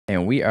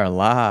And we are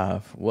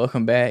live.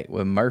 Welcome back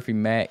with Murphy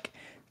Mack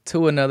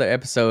to another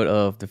episode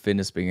of the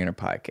Fitness Beginner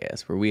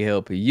Podcast, where we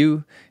help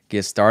you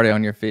get started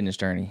on your fitness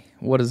journey.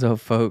 What is up,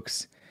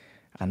 folks?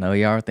 I know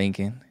y'all are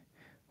thinking,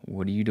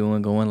 what are you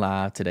doing going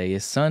live? Today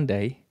is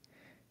Sunday.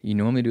 You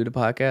normally do the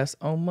podcast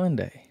on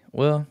Monday.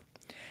 Well,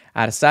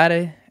 I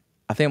decided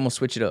I think I'm going to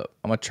switch it up.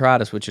 I'm going to try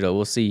to switch it up.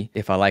 We'll see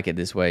if I like it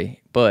this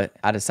way. But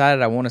I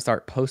decided I want to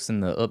start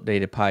posting the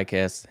updated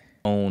podcast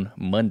on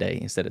Monday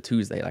instead of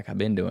Tuesday like I've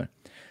been doing.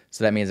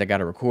 So that means I got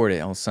to record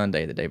it on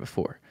Sunday, the day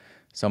before.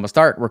 So I'm going to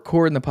start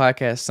recording the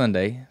podcast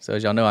Sunday. So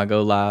as y'all know, I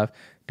go live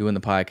doing the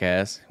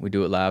podcast. We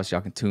do it live so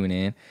y'all can tune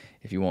in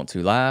if you want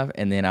to live.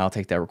 And then I'll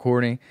take that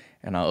recording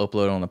and I'll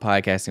upload it on the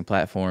podcasting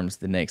platforms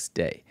the next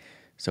day.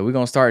 So we're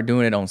going to start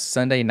doing it on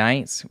Sunday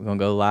nights. We're going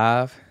to go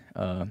live.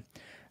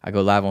 I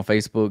go live on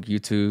Facebook,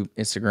 YouTube,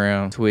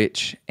 Instagram,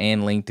 Twitch,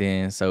 and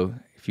LinkedIn. So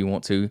if you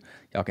want to,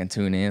 y'all can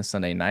tune in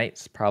Sunday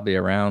nights, probably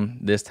around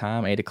this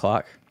time, 8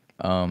 o'clock.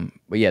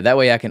 But yeah, that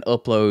way I can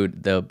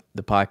upload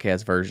the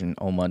podcast version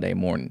on Monday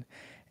morning.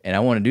 And I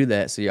want to do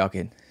that so y'all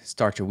can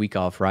start your week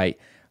off right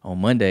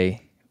on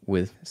Monday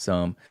with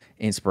some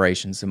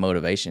inspiration, some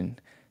motivation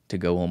to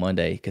go on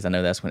Monday. Because I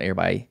know that's when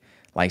everybody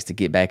likes to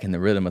get back in the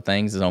rhythm of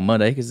things, is on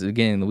Monday because it's the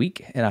beginning of the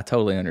week. And I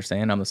totally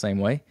understand. I'm the same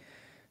way.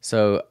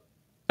 So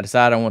I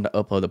decided I wanted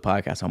to upload the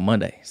podcast on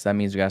Monday. So that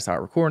means we got to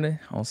start recording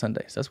on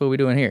Sunday. So that's what we're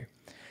doing here.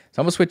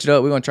 So I'm going to switch it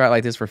up. We're going to try it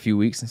like this for a few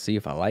weeks and see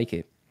if I like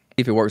it.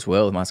 If it works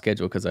well with my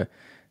schedule, because the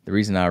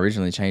reason I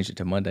originally changed it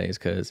to Monday is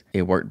because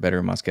it worked better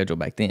in my schedule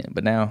back then.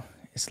 But now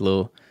it's a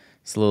little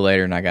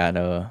later, and I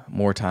got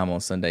more time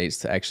on Sundays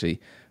to actually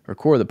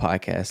record the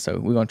podcast. So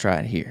we're gonna try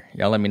it here.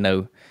 Y'all let me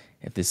know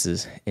if this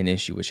is an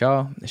issue with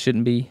y'all. It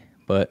shouldn't be,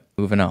 but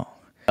moving on.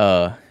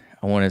 I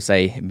want to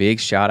say big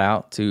shout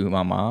out to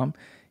my mom.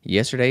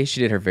 Yesterday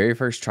she did her very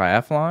first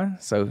triathlon,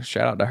 so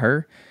shout out to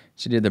her.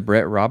 She did the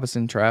Brett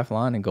Robinson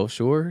triathlon in Gulf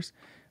Shores.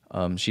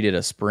 She did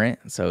a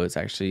sprint, so it's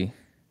actually.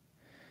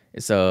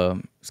 It's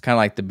kind of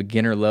like the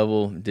beginner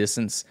level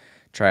distance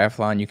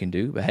triathlon you can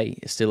do, but hey,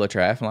 it's still a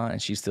triathlon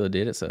and she still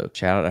did it. So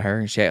shout out to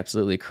her. She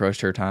absolutely crushed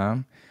her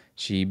time.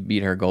 She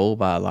beat her goal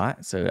by a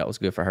lot, so that was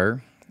good for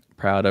her.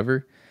 Proud of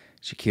her.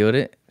 She killed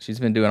it. She's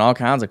been doing all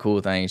kinds of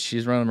cool things.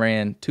 She's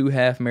ran 2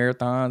 half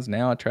marathons,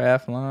 now a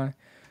triathlon.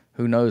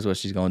 Who knows what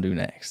she's gonna do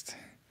next?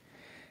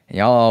 And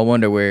y'all all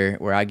wonder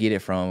where I get it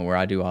from, where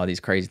I do all these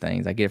crazy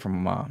things. I get it from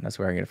my mom. That's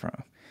where I get it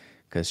from.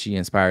 Because she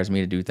inspires me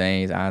to do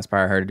things. I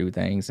inspire her to do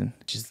things. And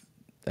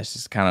that's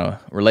just kind of a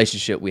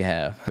relationship we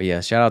have. But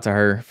yeah, shout out to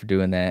her for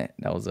doing that.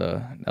 That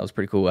was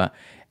pretty cool. I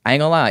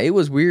ain't gonna lie. It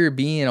was weird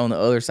being on the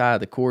other side of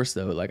the course,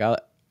 though. Like, I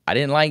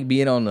didn't like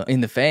being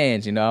in the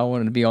fans. You know, I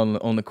wanted to be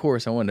on the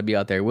course. I wanted to be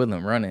out there with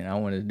them running. I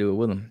wanted to do it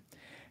with them.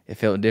 It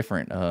felt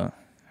different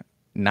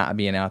not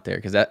being out there.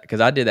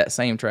 Because I did that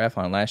same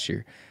triathlon last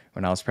year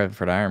when I was prepping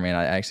for the Ironman.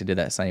 I actually did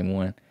that same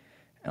one.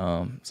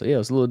 So yeah, it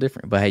was a little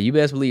different, but hey, you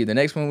best believe the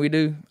next one we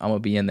do, I'm gonna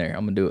be in there.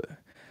 I'm gonna do it.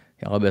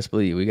 Y'all best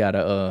believe we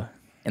gotta,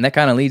 and that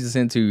kind of leads us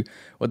into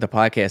what the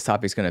podcast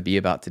topic is gonna be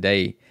about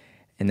today.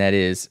 And that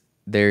is,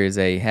 there is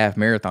a half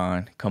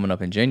marathon coming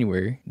up in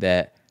January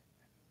that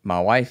my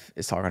wife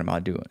is talking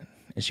about doing,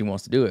 and she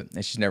wants to do it,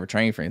 and she's never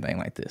trained for anything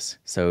like this.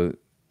 So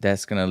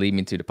that's gonna lead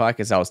me to the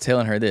podcast. I was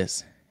telling her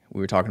this.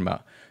 We were talking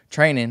about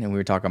training, and we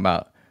were talking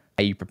about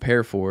how you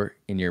prepare for it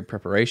in your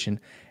preparation.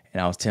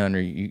 And I was telling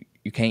her,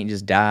 you can't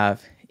just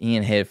dive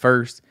in head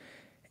first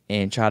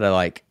and try to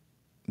like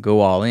go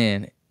all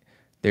in.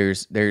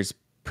 There's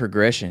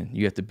progression.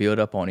 You have to build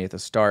up on it. You have to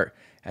start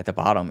at the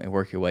bottom and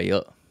work your way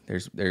up.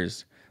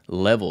 There's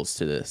levels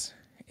to this,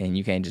 and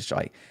you can't just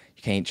you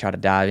can't try to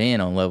dive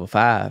in on level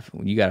 5.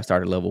 You got to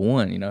start at level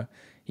 1. You know,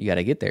 you got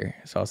to get there.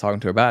 So I was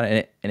talking to her about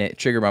it, and it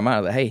triggered my mind. I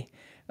was like, hey,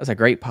 that's a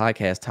great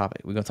podcast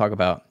topic. We're gonna talk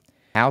about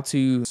how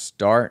to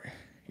start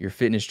your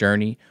fitness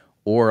journey,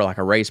 or like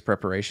a race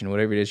preparation,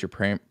 whatever it is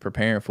you're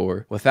preparing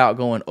for, without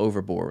going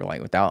overboard,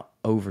 like without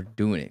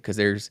overdoing it. Because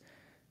there's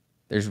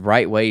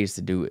right ways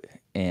to do it.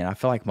 And I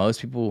feel like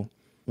most people,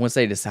 once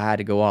they decide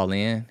to go all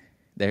in,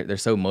 they're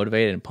so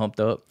motivated and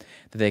pumped up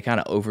that they kind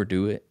of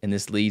overdo it. And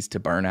this leads to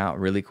burnout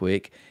really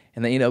quick,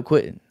 and they end up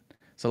quitting.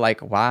 So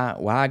like,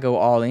 why go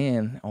all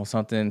in on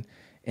something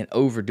and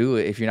overdo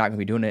it if you're not going to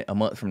be doing it a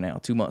month from now,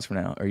 2 months from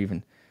now, or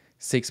even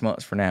 6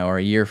 months from now, or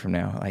a year from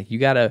now? Like, you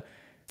got to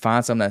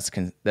find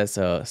something that's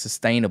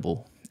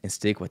sustainable and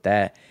stick with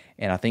that.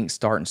 And I think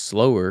starting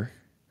slower,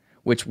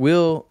 which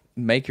will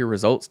make your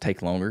results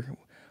take longer,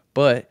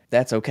 but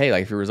that's okay.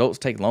 Like, if your results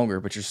take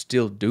longer, but you're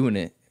still doing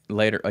it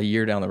later, a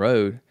year down the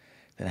road,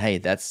 then hey,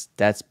 that's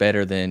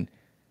better than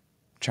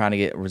trying to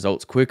get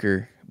results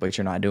quicker, but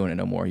you're not doing it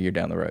no more a year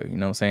down the road. You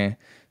know what I'm saying?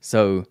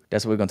 So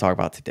that's what we're gonna talk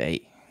about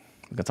today.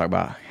 We're gonna talk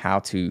about how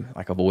to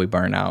like avoid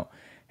burnout,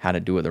 how to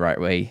do it the right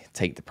way,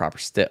 take the proper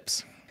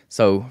steps.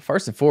 So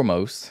first and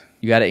foremost,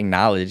 you got to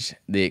acknowledge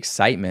the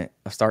excitement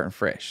of starting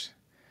fresh.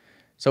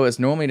 So it's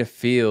normally to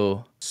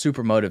feel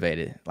super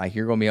motivated, like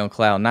you're going to be on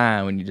cloud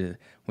 9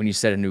 when you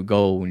set a new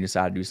goal, when you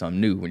decide to do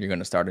something new, when you're going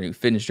to start a new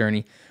fitness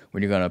journey,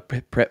 when you're going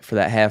to prep for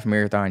that half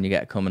marathon you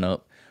got coming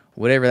up,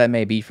 whatever that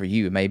may be for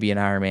you. It may be an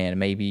Ironman. It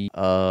may be,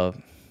 I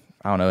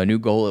don't know, a new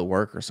goal at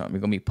work or something.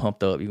 You're going to be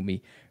pumped up. You're going to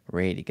be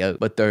ready to go.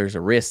 But there's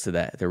a risk to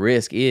that. The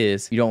risk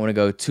is you don't want to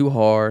go too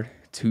hard,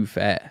 too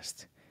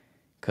fast,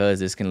 because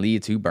this can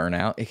lead to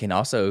burnout. It can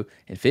also,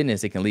 in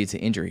fitness, it can lead to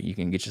injury. You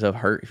can get yourself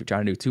hurt if you're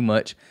trying to do too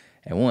much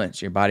at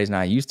once. Your body's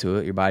not used to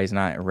it. Your body's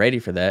not ready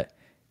for that.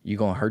 You're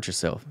going to hurt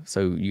yourself.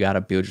 So you got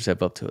to build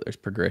yourself up to it. There's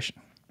progression.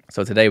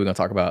 So today we're going to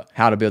talk about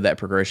how to build that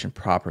progression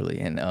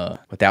properly and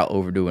without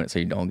overdoing it so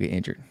you don't get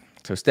injured.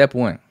 So step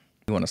one,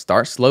 you want to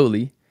start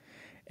slowly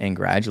and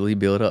gradually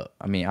build up.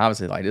 I mean,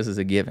 obviously, like, this is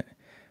a given.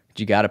 But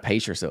you got to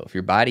pace yourself.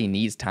 Your body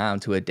needs time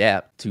to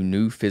adapt to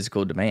new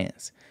physical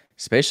demands,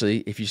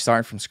 especially if you're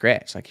starting from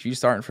scratch. Like, if you're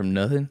starting from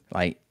nothing,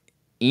 like,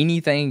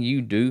 anything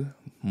you do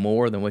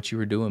more than what you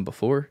were doing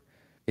before,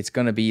 it's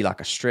going to be like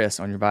a stress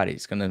on your body.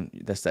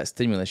 That's that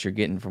stimulus you're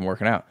getting from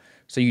working out.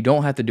 So you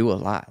don't have to do a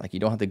lot. Like,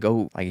 you don't have to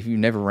go, like, if you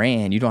never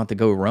ran, you don't have to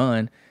go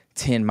run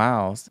 10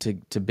 miles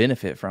to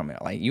benefit from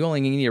it. Like, you only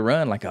need to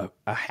run like a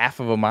half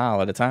of a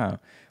mile at a time.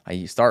 Like,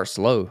 you start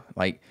slow.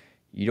 Like,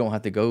 you don't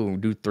have to go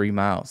do 3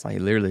 miles. Like,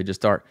 literally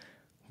just start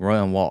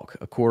run, walk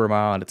a quarter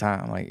mile at a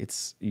time. Like,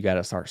 you got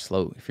to start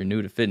slow. If you're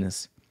new to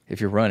fitness,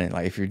 if you're running,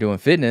 like, if you're doing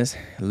fitness,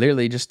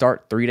 literally just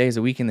start 3 days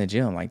a week in the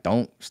gym. Like,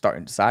 don't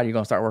decide you're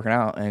going to start working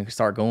out and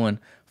start going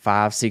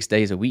 5-6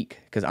 days a week.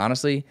 Because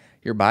honestly,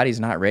 your body's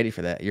not ready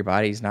for that. Your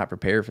body's not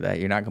prepared for that.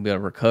 You're not going to be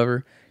able to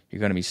recover. You're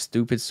going to be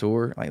stupid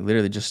sore. Like,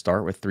 literally just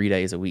start with 3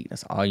 days a week.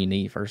 That's all you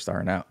need first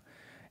starting out.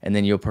 And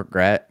then you'll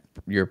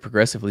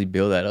progressively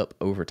build that up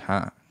over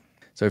time.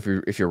 So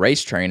if you're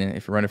race training,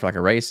 if you're running for like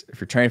a race,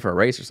 if you're training for a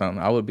race or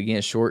something, I would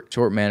begin short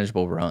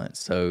manageable runs.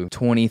 So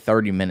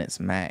 20-30 minutes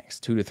max,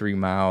 2 to 3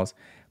 miles.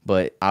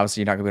 But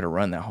obviously you're not gonna be able to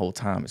run that whole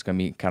time. It's gonna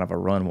be kind of a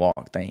run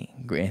walk thing.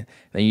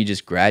 Then you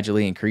just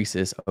gradually increase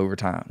this over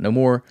time. No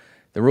more.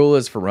 The rule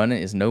is for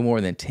running is no more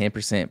than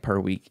 10% per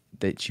week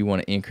that you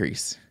want to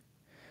increase.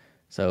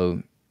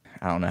 So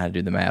I don't know how to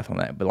do the math on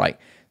that, but like,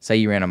 say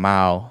you ran a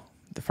mile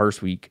the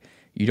first week,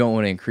 you don't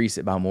want to increase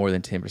it by more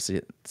than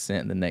 10%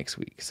 the next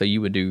week. So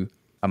you would do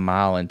a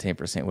mile and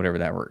 10%, whatever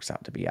that works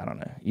out to be. I don't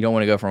know. You don't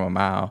want to go from a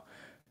mile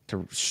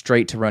to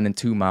straight to running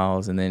 2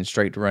 miles and then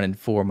straight to running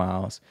 4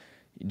 miles.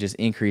 You just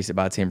increase it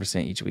by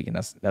 10% each week, and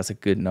that's a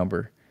good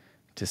number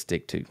to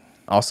stick to.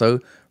 Also,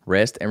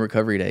 rest and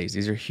recovery days.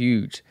 These are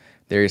huge.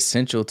 They're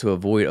essential to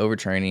avoid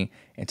overtraining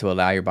and to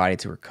allow your body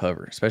to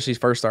recover, especially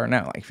first starting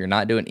out. Like, if you're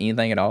not doing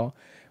anything at all,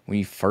 when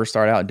you first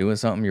start out doing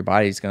something, your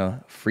body's going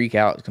to freak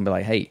out. It's going to be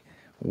like, hey,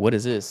 what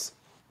is this?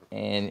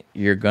 And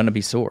you're going to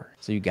be sore.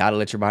 So you got to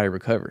let your body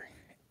recover.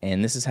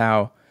 And this is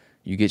how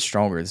you get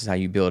stronger. This is how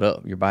you build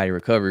up. Your body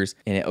recovers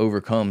and it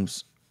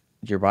overcomes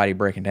your body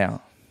breaking down.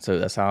 So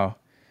that's how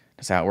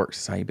it works.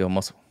 That's how you build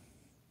muscle.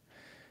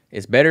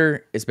 It's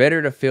better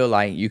to feel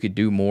like you could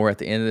do more at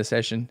the end of the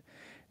session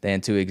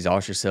than to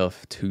exhaust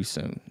yourself too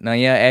soon. Now,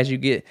 yeah, as you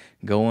get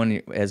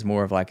going as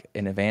more of like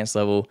an advanced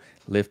level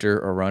lifter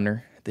or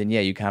runner, then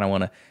yeah, you kind of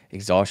want to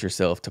exhaust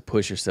yourself to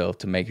push yourself,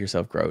 to make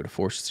yourself grow, to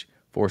force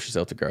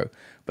yourself to grow.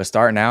 But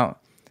starting out,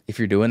 if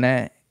you're doing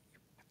that,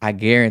 I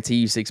guarantee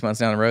you 6 months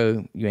down the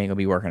road, you ain't gonna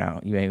be working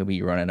out. You ain't gonna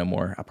be running no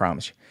more. I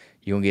promise you.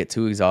 You're gonna get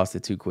too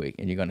exhausted too quick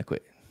and you're gonna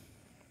quit.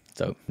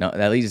 So no,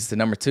 that leads us to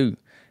number 2.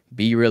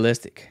 Be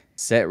realistic.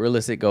 Set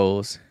realistic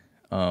goals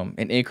and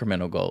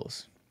incremental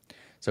goals.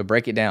 So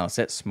break it down.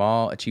 Set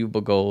small,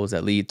 achievable goals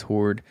that lead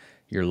toward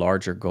your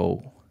larger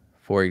goal.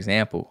 For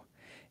example,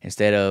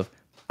 instead of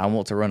I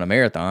want to run a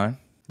marathon,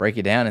 break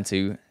it down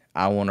into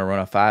I want to run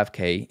a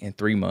 5K in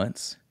 3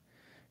 months.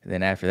 And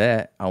then after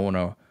that, I want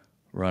to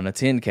run a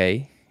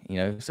 10K,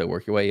 so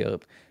work your way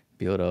up,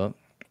 build up.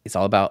 It's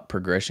all about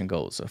progression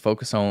goals. So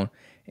focus on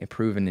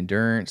improving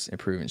endurance,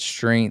 improving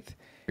strength,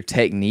 your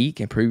technique,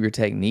 improve your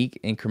technique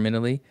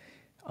incrementally.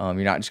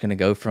 You're not just going to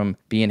go from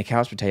being a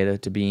couch potato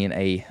to being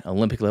a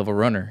Olympic level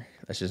runner.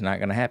 That's just not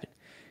going to happen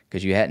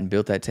because you hadn't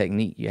built that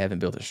technique. You haven't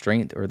built the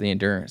strength or the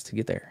endurance to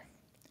get there.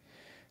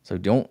 So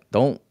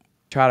don't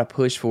try to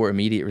push for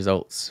immediate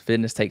results.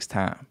 Fitness takes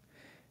time.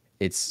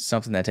 It's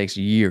something that takes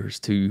years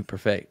to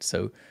perfect.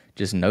 So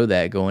just know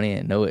that going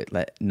in. Know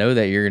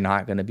that you're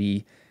not going to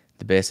be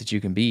the best that you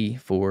can be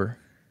for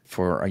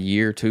a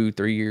year, 2,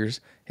 3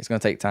 years. It's going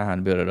to take time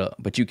to build it up,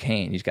 but you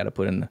can. You just got to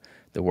put in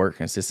the work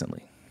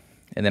consistently.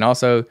 And then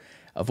also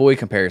avoid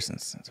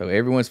comparisons. So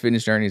everyone's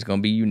fitness journey is going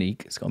to be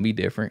unique. It's going to be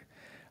different.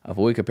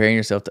 Avoid comparing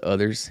yourself to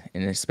others,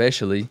 and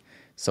especially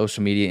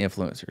social media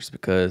influencers,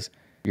 because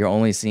you're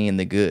only seeing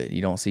the good.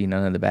 You don't see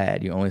none of the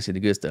bad. You only see the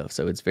good stuff.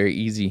 So it's very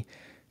easy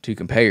to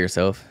compare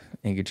yourself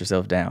and get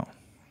yourself down.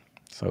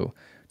 So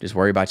just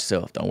worry about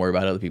yourself. Don't worry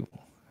about other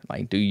people.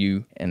 Like, do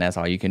you, and that's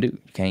all you can do.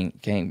 You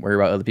can't worry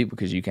about other people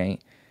because you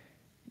can't.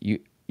 You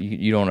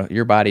don't.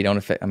 Your body don't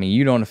affect. I mean,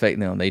 you don't affect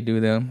them. They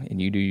do them,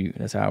 and you do you.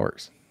 That's how it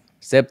works.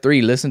 Step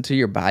 3: listen to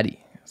your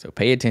body. So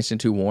pay attention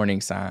to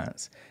warning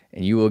signs,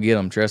 and you will get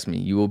them. Trust me.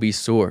 You will be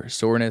sore.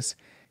 Soreness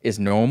is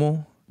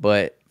normal,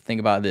 but think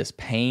about this: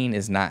 pain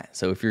is not.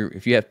 So if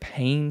you have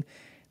pain,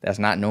 that's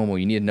not normal.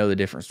 You need to know the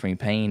difference between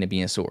pain and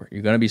being sore.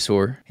 You're gonna be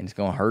sore, and it's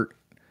gonna hurt,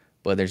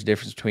 but there's a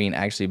difference between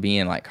actually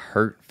being like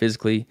hurt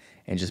physically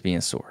and just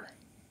being sore.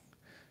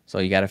 So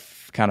you got to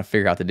kind of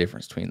figure out the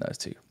difference between those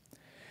two.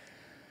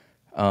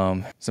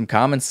 Some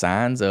common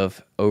signs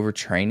of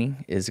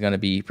overtraining is going to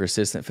be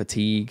persistent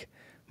fatigue,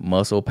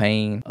 muscle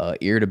pain,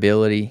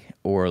 irritability,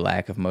 or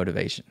lack of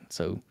motivation.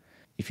 So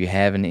if you're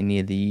having any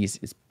of these,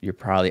 you're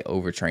probably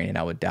overtraining.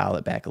 I would dial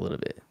it back a little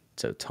bit.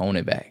 So tone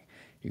it back.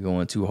 You're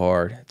going too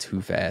hard,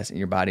 too fast, and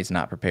your body's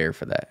not prepared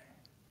for that.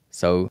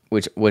 So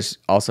which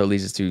also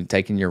leads us to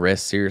taking your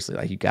rest seriously.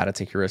 Like, you got to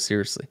take your rest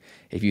seriously.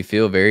 If you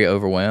feel very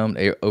overwhelmed,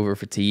 over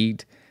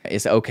fatigued,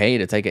 it's okay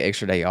to take an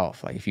extra day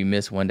off. Like, if you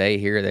miss one day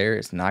here or there,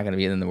 it's not going to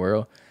be in the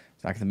world.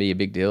 It's not going to be a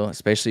big deal,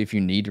 especially if you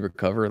need to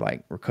recover.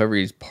 Like,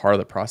 recovery is part of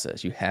the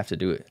process. You have to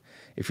do it.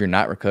 If you're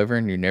not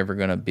recovering, you're never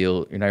going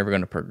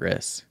to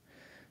progress.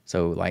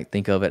 So, like,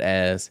 think of it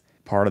as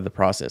part of the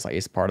process. Like,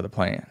 it's part of the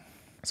plan.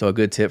 So a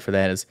good tip for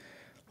that is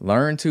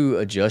learn to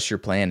adjust your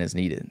plan as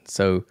needed.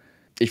 So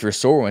if you're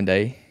sore one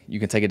day, you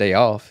can take a day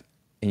off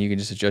and you can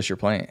just adjust your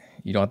plan.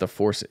 You don't have to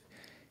force it.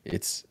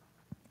 It's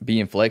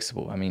being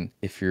flexible. I mean,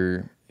 if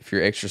you're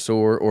extra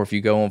sore, or if you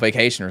go on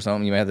vacation or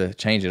something, you may have to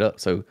change it up.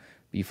 So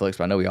be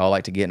flexible. I know we all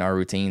like to get in our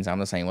routines. I'm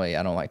the same way.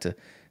 I don't like to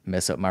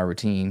mess up my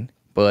routine.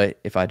 But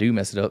if I do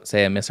mess it up,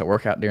 say I miss a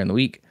workout during the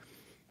week,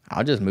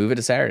 I'll just move it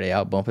to Saturday.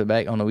 I'll bump it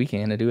back on the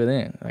weekend and do it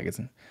then. Like, it's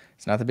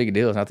not the big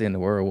deal. It's not the end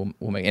of the world.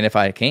 We'll make. And if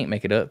I can't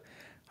make it up,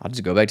 I'll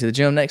just go back to the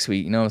gym next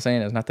week. You know what I'm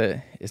saying? It's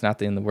not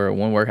the end of the world.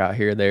 One workout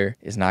here or there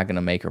is not going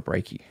to make or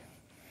break you.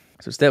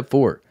 So step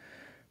 4,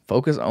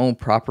 focus on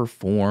proper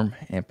form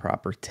and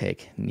proper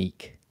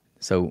technique.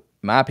 So in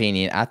my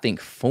opinion, I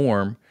think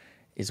form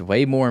is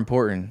way more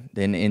important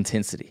than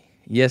intensity.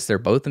 Yes, they're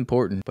both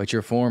important, but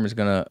your form is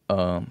going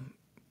to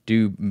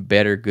do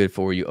good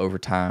for you over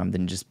time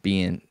than just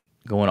going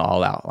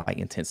all out like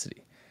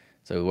intensity.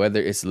 So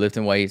whether it's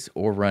lifting weights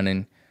or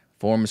running,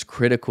 form is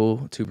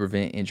critical to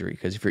prevent injury.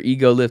 Because if you're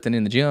ego lifting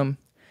in the gym,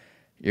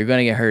 you're going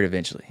to get hurt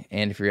eventually.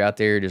 And if you're out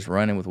there just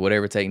running with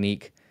whatever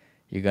technique,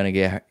 you're going to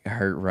get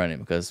hurt running,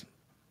 because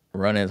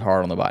running is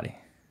hard on the body.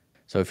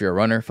 So if you're a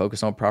runner,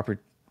 focus on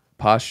proper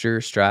posture,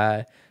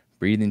 stride,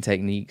 breathing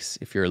techniques.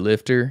 If you're a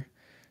lifter,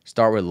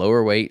 start with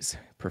lower weights,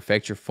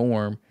 perfect your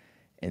form,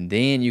 and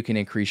then you can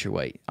increase your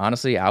weight.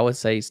 Honestly, I would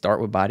say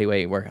start with body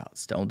weight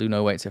workouts. Don't do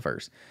no weights at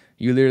first.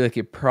 You literally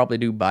could probably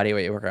do body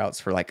weight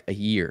workouts for like a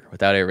year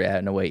without ever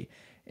adding a weight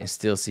and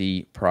still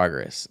see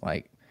progress.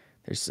 Like,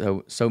 there's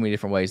so many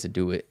different ways to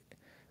do it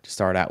to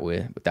start out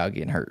with without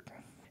getting hurt.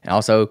 And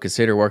also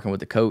consider working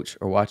with a coach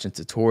or watching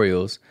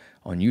tutorials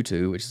on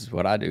YouTube, which is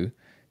what I do,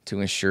 to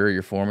ensure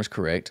your form is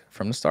correct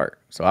from the start.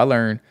 So I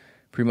learned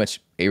pretty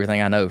much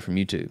everything I know from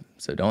YouTube.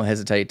 So don't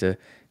hesitate to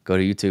go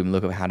to YouTube and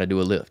look up how to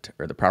do a lift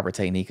or the proper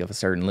technique of a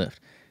certain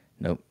lift.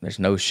 Nope, there's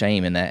no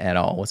shame in that at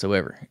all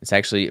whatsoever. It's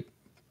actually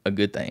a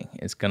good thing.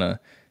 It's going to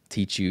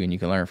teach you and you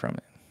can learn from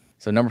it.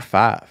 So number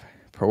 5,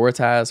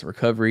 prioritize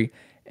recovery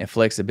and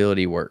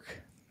flexibility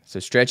work. So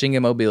stretching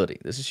and mobility.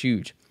 This is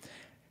huge.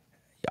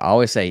 I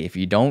always say, if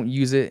you don't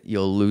use it,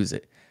 you'll lose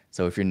it.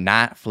 So if you're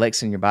not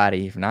flexing your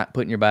body, if you're not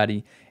putting your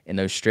body in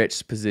those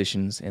stretched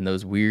positions, in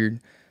those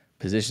weird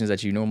positions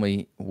that you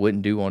normally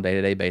wouldn't do on a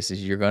day-to-day basis,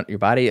 your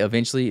body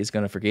eventually is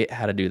going to forget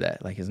how to do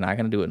that. Like, it's not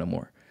going to do it no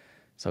more.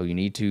 So you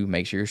need to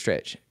make sure you're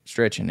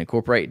stretching.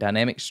 Incorporate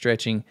dynamic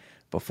stretching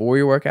before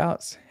your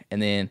workouts,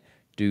 and then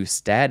do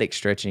static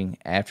stretching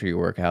after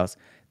your workouts.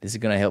 This is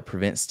going to help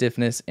prevent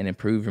stiffness and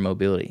improve your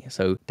mobility.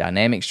 So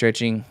dynamic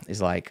stretching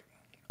is like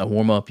a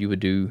warm-up you would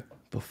do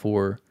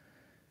before.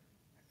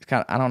 It's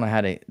kind of, I don't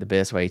know the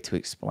best way to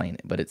explain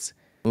it, but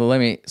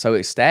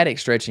so static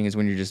stretching is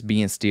when you're just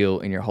being still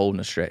and you're holding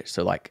a stretch.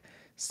 So like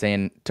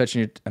putting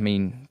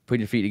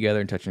your feet together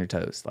and touching your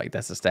toes. Like,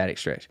 that's a static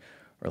stretch.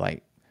 Or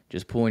like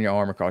just pulling your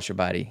arm across your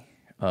body.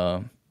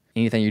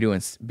 Anything you're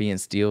doing being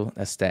still,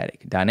 that's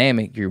static.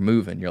 Dynamic, you're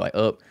moving. You're like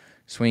up,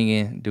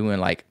 swinging, doing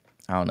like,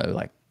 I don't know,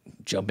 like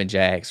jumping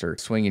jacks or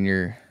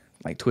swinging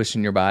like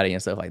twisting your body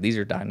and stuff. Like, these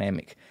are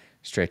dynamic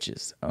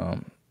stretches.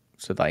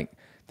 So like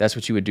that's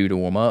what you would do to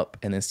warm up,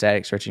 and then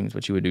static stretching is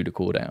what you would do to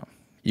cool down.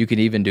 You could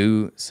even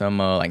do some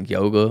like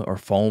yoga or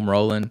foam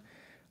rolling,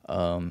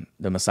 the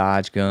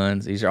massage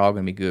guns. These are all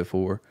going to be good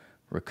for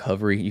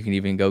recovery. You can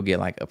even go get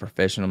like a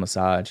professional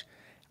massage,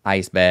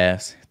 ice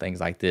baths, things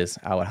like this.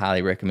 I would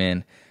highly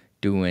recommend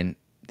doing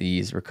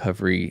these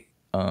recovery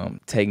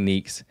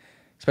techniques,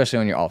 especially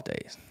on your off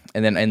days.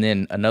 And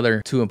then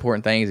another 2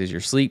 important things is your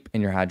sleep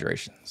and your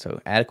hydration.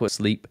 So adequate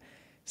sleep,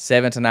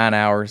 7 to 9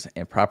 hours,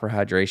 and proper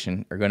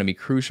hydration are going to be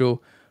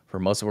crucial for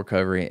muscle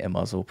recovery and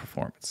muscle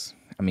performance.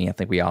 I mean, I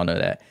think we all know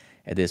that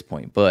at this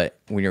point. But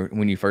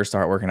when you first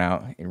start working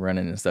out and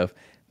running and stuff,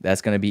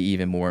 that's going to be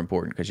even more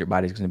important, because your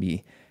body's going to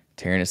be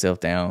tearing itself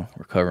down,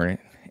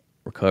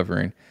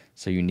 recovering.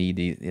 So you need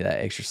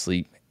that extra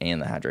sleep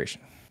and the hydration.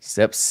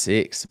 Step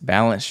 6,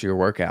 balance your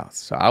workouts.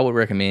 So I would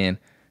recommend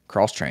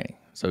cross training.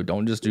 So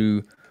don't just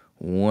do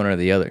one or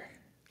the other.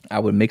 I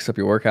would mix up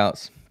your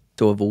workouts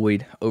to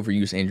avoid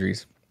overuse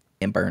injuries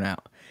and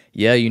burnout.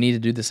 Yeah, you need to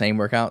do the same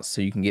workouts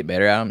so you can get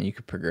better at them and you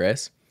can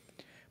progress.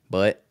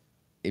 But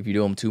if you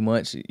do them too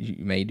much, you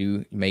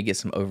may get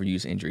some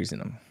overuse injuries in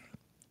them.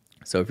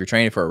 So if you're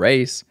training for a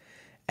race,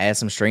 add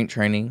some strength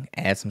training,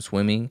 add some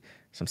swimming,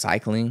 some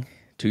cycling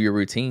to your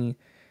routine.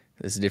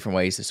 There's different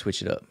ways to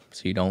switch it up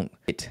so you don't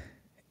get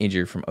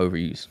injured from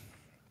overuse.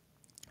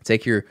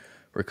 Take your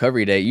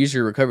recovery day. Use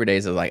your recovery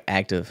days as like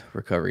active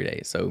recovery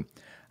days. So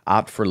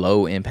opt for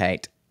low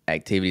impact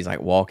activities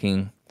like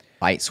walking,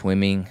 light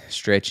swimming,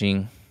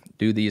 stretching.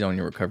 Do these on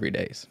your recovery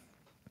days.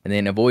 And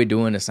then avoid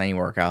doing the same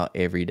workout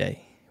every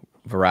day.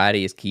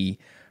 Variety is key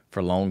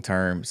for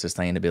long-term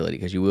sustainability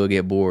because you will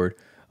get bored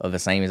of the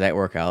same exact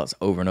workouts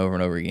over and over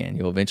and over again.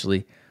 You'll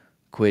eventually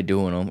quit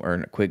doing them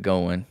or quit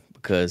going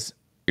because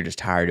you're just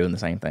tired of doing the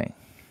same thing.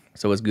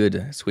 So it's good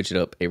to switch it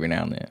up every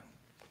now and then.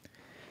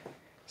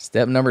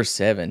 Step number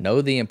 7,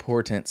 know the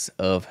importance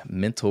of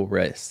mental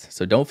rest.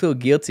 So don't feel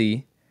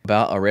guilty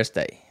about a rest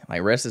day.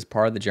 Like rest is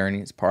part of the journey.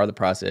 It's part of the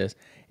process.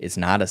 It's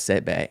not a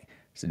setback.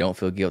 So don't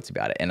feel guilty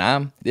about it. And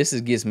I'm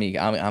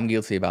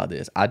guilty about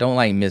this. I don't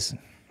like missing.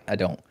 I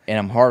don't. And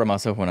I'm hard on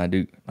myself when I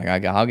do.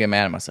 Like I'll get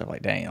mad at myself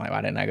like, dang, like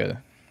why didn't I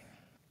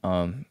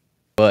go?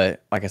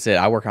 But like I said,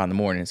 I work out in the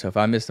morning. So if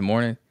I miss the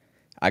morning,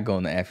 I go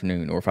in the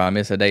afternoon. Or if I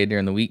miss a day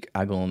during the week,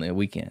 I go on the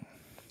weekend.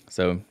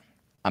 So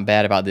I'm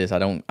bad about this. I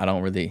don't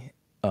really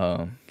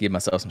give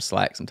myself some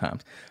slack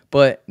sometimes.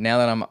 But now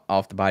that I'm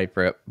off the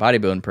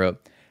bodybuilding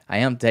prep, I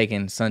am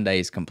taking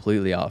Sundays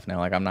completely off now.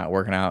 Like I'm not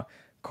working out,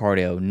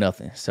 cardio,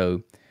 nothing.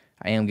 So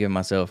I am giving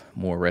myself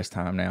more rest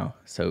time now.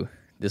 So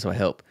this will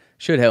help.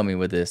 Should help me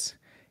with this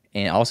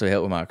and also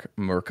help with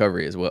my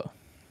recovery as well.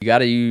 You got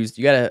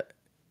to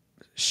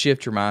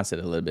shift your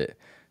mindset a little bit.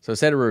 So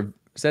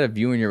instead of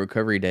viewing your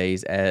recovery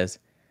days as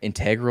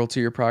integral to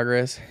your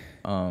progress,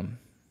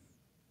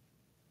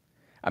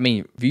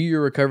 view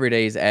your recovery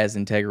days as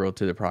integral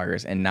to the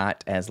progress and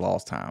not as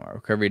lost time. A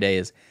recovery day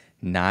is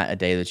not a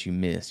day that you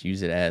miss.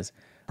 Use it as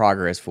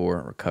progress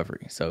for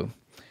recovery. So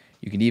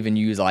you can even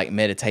use like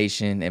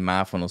meditation and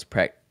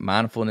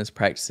mindfulness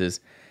practices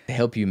to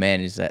help you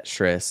manage that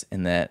stress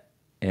and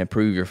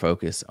improve your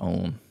focus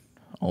on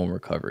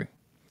recovery.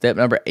 Step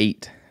number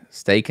 8,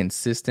 stay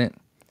consistent,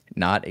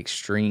 not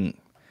extreme.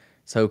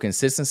 So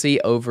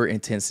consistency over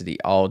intensity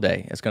all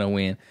day. It's going to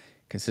win.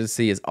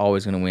 Consistency is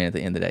always going to win at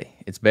the end of the day.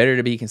 It's better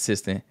to be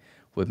consistent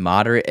with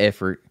moderate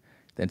effort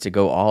than to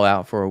go all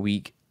out for a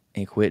week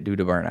and quit due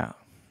to burnout.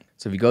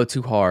 So if you go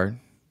too hard,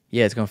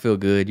 yeah, it's going to feel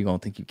good. You're going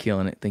to think you're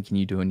killing it, thinking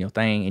you're doing your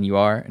thing, and you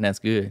are, and that's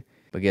good.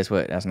 But guess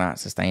what? That's not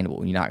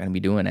sustainable. You're not going to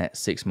be doing that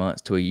 6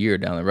 months to a year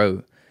down the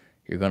road.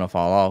 You're going to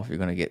fall off. You're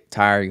going to get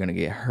tired. You're going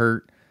to get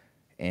hurt,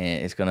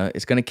 and it's going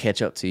to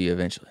catch up to you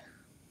eventually.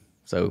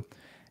 So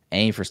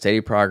aim for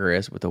steady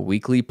progress with a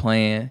weekly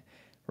plan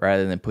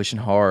rather than pushing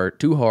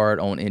too hard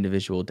on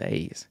individual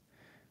days.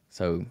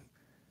 So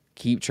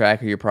keep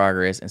track of your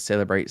progress and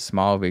celebrate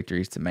small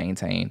victories to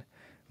maintain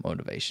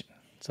motivation.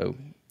 So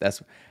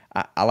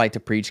I like to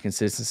preach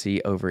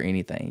consistency over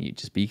anything. You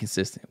just be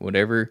consistent.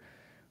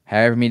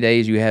 However many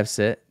days you have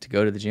set to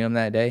go to the gym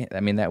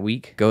that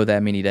week, go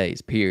that many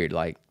days, period.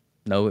 Like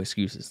no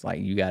excuses. Like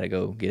you got to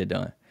go get it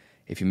done.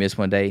 If you miss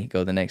one day,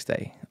 go the next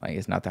day. Like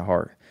it's not that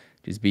hard.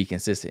 Just be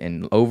consistent.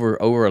 And over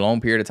a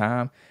long period of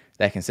time,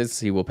 that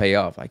consistency will pay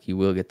off. Like you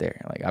will get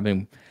there. Like I've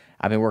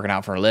been working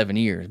out for 11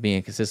 years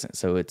being consistent.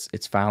 So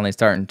it's finally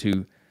starting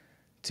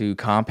to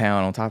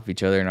compound on top of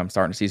each other, and I'm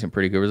starting to see some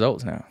pretty good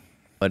results now.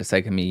 But it's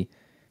taken me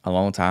a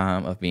long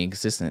time of being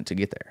consistent to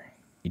get there.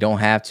 You don't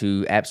have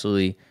to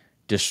absolutely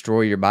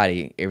destroy your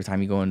body every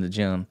time you go into the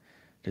gym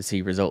to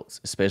see results,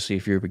 especially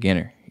if you're a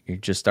beginner. You're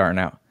just starting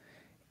out.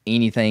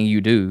 Anything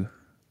you do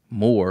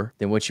more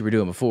than what you were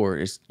doing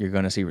before you're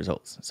going to see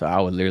results. So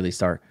I would literally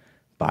start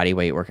body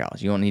weight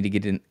workouts. You don't need to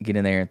get in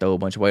there and throw a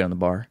bunch of weight on the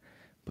bar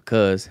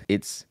because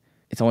it's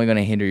only going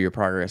to hinder your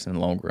progress in the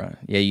long run.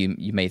 Yeah,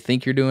 you may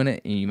think you're doing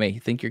it and you may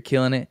think you're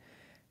killing it,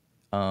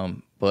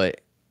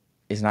 but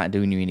it's not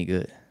doing you any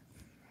good.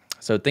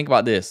 So think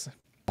about this.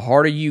 The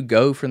harder you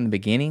go from the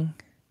beginning,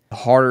 the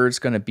harder it's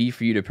going to be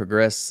for you to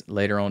progress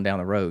later on down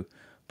the road.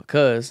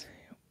 Because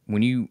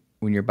when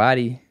your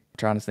body, I'm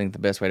trying to think the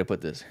best way to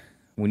put this.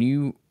 When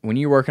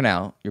you're working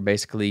out, you're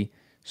basically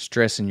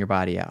stressing your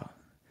body out.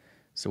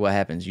 So what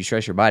happens? You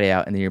stress your body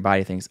out, and then your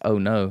body thinks, oh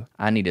no,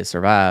 I need to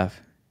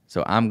survive.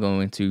 So I'm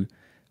going to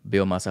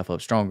build myself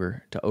up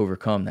stronger to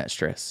overcome that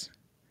stress.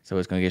 So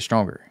it's going to get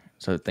stronger.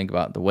 So think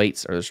about the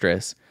weights or the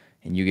stress,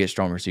 and you get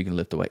stronger so you can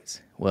lift the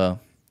weights.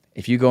 Well,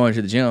 if you go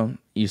into the gym,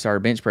 you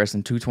start bench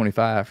pressing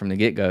 225 from the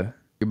get-go,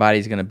 your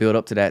body's going to build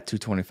up to that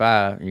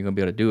 225, and you're going to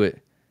be able to do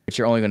it. But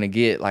you're only going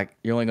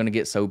to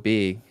get so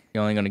big.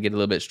 You're only going to get a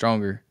little bit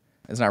stronger.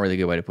 It's not really a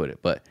good way to put it,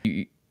 but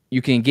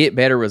you can get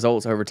better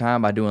results over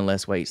time by doing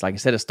less weights. Like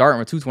instead of starting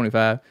with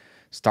 225,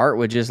 start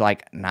with just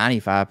like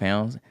 95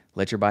 pounds.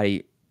 Let your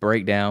body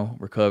break down,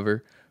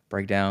 recover,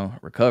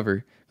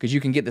 because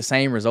you can get the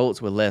same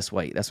results with less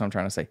weight. That's what I'm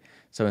trying to say.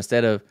 So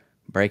instead of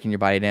breaking your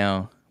body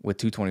down with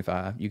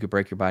 225, you could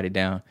break your body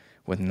down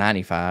with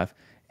 95,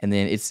 and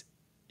then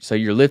so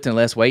you're lifting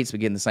less weights but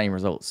getting the same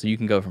results. So you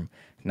can go from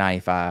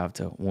 95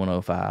 to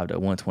 105 to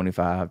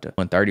 125 to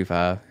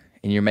 135,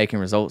 and you're making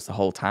results the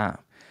whole time.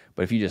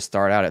 But if you just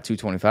start out at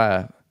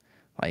 225,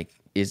 like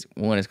it's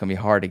going to be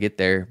hard to get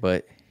there,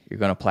 but you're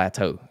going to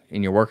plateau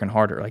and you're working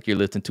harder. Like you're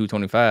lifting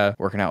 225,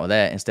 working out with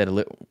that instead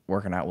of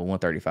working out with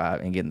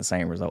 135 and getting the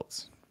same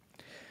results.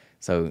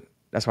 So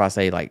that's why I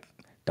say, like,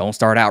 don't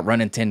start out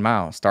running 10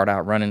 miles. Start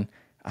out running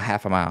a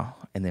half a mile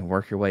and then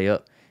work your way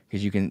up,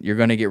 because you're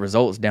going to get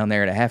results down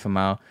there at a half a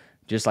mile,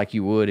 just like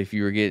you would if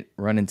you were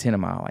running 10 a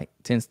mile, like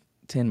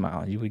 10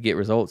 miles. You would get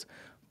results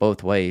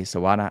both ways.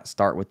 So why not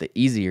start with the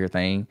easier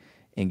thing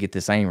and get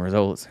the same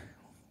results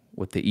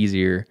with the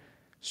easier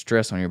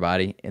stress on your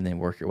body and then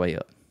work your way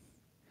up?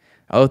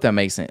 I hope that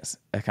makes sense.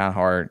 That's kind of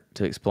hard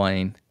to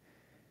explain.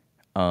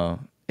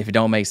 If it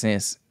don't make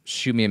sense,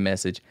 shoot me a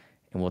message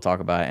and we'll talk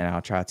about it, and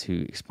I'll try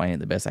to explain it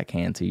the best I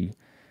can to you.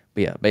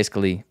 But yeah,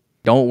 basically,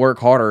 don't work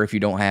harder if you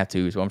don't have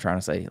to, is what I'm trying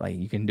to say. Like,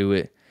 you can do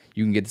it.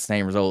 You can get the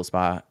same results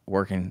by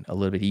working a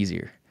little bit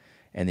easier,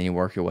 and then you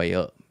work your way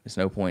up. There's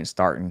no point in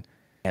starting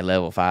at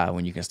level 5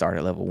 when you can start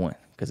at level 1,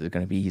 because it's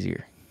going to be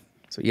easier.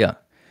 So yeah,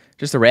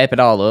 just to wrap it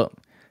all up,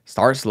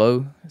 start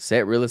slow,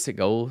 set realistic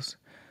goals,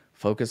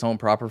 focus on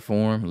proper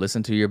form,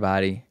 listen to your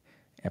body,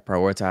 and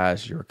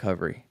prioritize your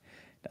recovery.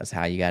 That's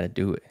how you got to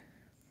do it.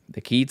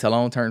 The key to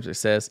long-term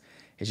success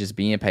is just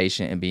being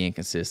patient and being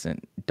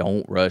consistent.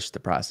 Don't rush the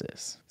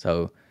process.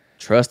 So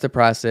trust the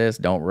process.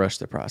 Don't rush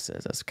the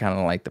process. That's kind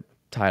of like the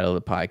title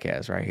of the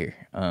podcast right here.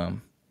 You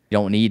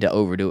don't need to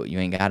overdo it. You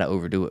ain't got to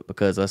overdo it,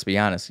 because let's be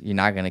honest, you're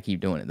not going to keep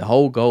doing it. The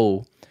whole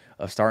goal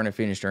of starting a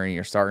fitness journey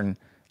or starting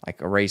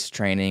like a race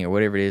training or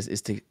whatever it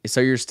is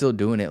so you're still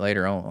doing it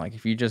later on. Like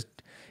if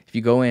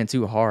you go in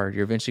too hard,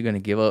 you're eventually going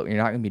to give up. You're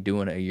not going to be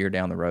doing it a year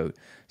down the road.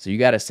 So you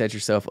got to set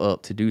yourself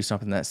up to do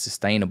something that's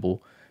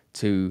sustainable,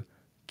 to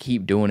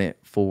keep doing it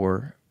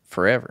for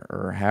forever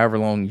or however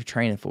long you're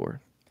training for.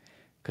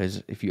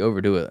 Because if you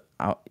overdo it,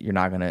 you're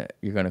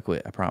gonna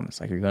quit. I promise.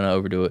 Like, you're gonna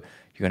overdo it.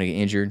 You're gonna get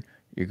injured.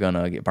 You're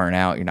gonna get burnt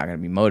out. You're not gonna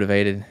be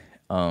motivated.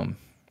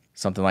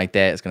 Something like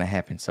that is gonna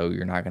happen. So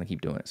you're not gonna keep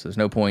doing it. So there's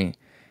no point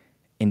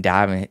in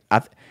diving.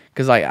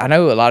 Because like I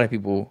know a lot of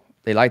people,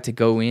 they like to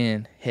go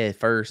in head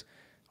first,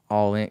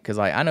 all in. Because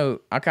like I know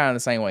I'm kind of the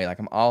same way. Like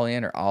I'm all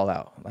in or all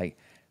out. Like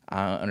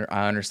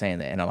I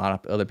understand that, and a lot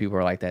of other people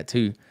are like that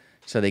too.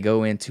 So they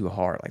go in too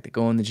hard. Like they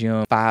go in the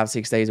gym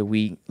 5-6 days a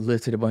week,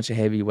 lifted a bunch of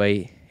heavy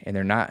weight, and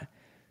they're not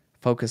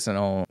focusing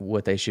on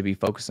what they should be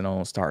focusing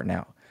on starting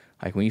out.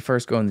 Like when you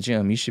first go in the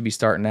gym, you should be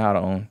starting out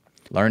on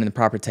learning the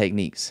proper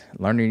techniques,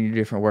 learning your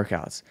different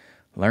workouts,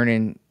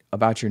 learning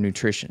about your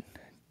nutrition,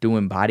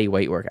 doing body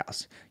weight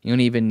workouts. You don't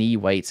even need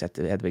weights at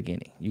the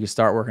beginning. You can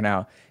start working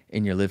out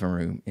in your living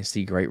room and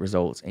see great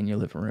results in your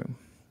living room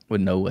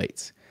with no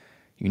weights.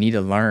 You need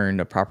to learn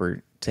the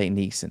proper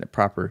techniques and the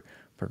proper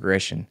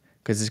progression,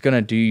 because it's going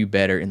to do you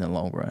better in the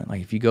long run.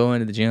 Like if you go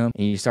into the gym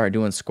and you start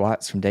doing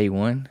squats from day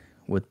one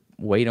with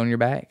weight on your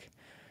back,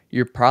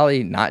 you're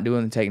probably not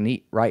doing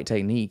the right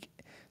technique.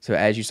 So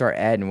as you start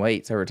adding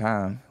weights over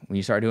time, when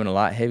you start doing a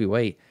lot heavy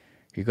weight,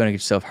 you're going to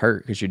get yourself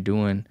hurt because you're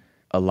doing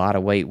a lot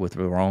of weight with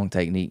the wrong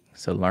technique.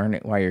 So learn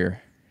it while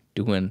you're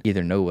doing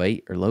either no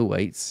weight or low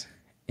weights,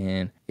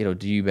 and it'll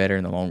do you better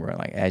in the long run.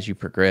 Like as you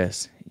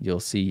progress, you'll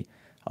see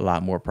a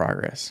lot more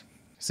progress.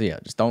 So yeah,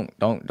 just don't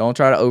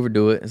try to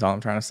overdo it, is all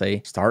I'm trying to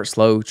say. Start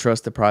slow,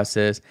 trust the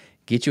process,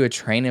 get you a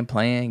training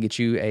plan, get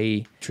you a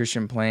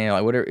nutrition plan,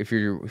 like whatever. If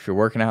you're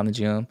working out in the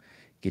gym,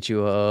 get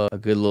you a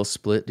good little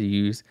split to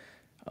use.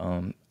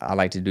 I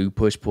like to do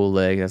push-pull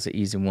leg. That's an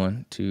easy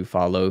one to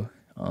follow.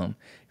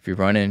 If you're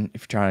trying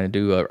to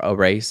do a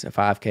race, a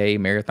 5K,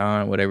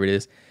 marathon, whatever it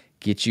is,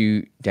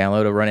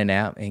 download a running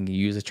app and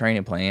use a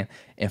training plan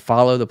and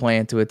follow the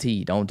plan to a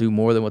T. Don't do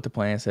more than what the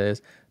plan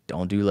says.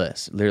 Don't do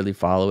less. Literally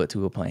follow it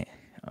to a plan.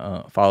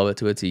 Follow it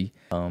to a T.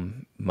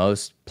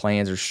 Most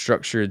plans are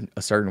structured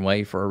a certain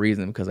way for a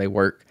reason, because they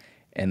work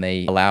and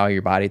they allow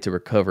your body to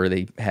recover.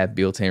 They have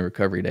built-in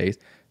recovery days.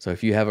 So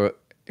if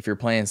your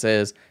plan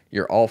says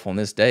you're off on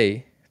this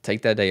day,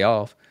 take that day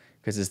off,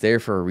 because it's there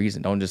for a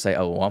reason. Don't just say,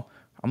 oh, well,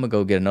 I'm gonna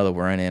go get another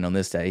run in on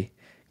this day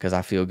because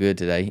I feel good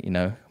today,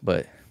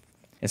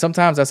 and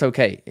sometimes that's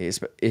okay,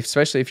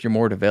 especially if you're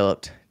more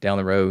developed down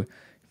the road.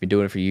 You've been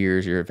doing it for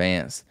years, you're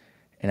advanced,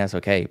 and that's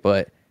okay.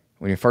 But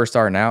when you're first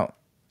starting out,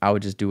 I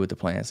would just do what the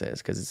plan says,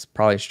 because it's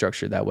probably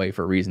structured that way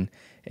for a reason,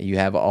 and you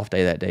have an off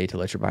day that day to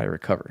let your body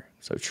recover.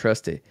 So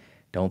trust it.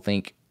 Don't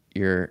think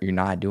you're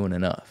not doing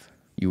enough.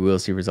 You will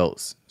see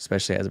results,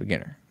 especially as a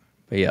beginner.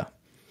 But yeah,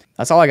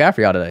 that's all I got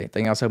for y'all today.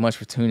 Thank y'all so much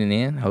for tuning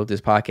in. I hope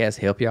this podcast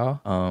helped y'all.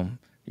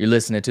 You're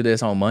listening to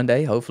this on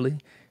Monday, hopefully.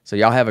 So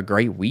y'all have a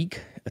great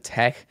week.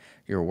 Attack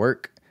your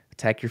work,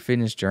 attack your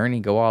fitness journey,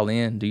 go all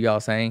in, do y'all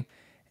thing,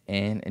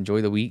 and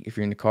enjoy the week. If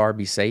you're in the car,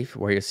 be safe,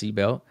 wear your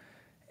seatbelt.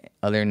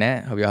 Other than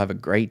that, hope y'all have a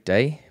great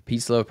day.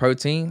 Peace, love,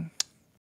 protein.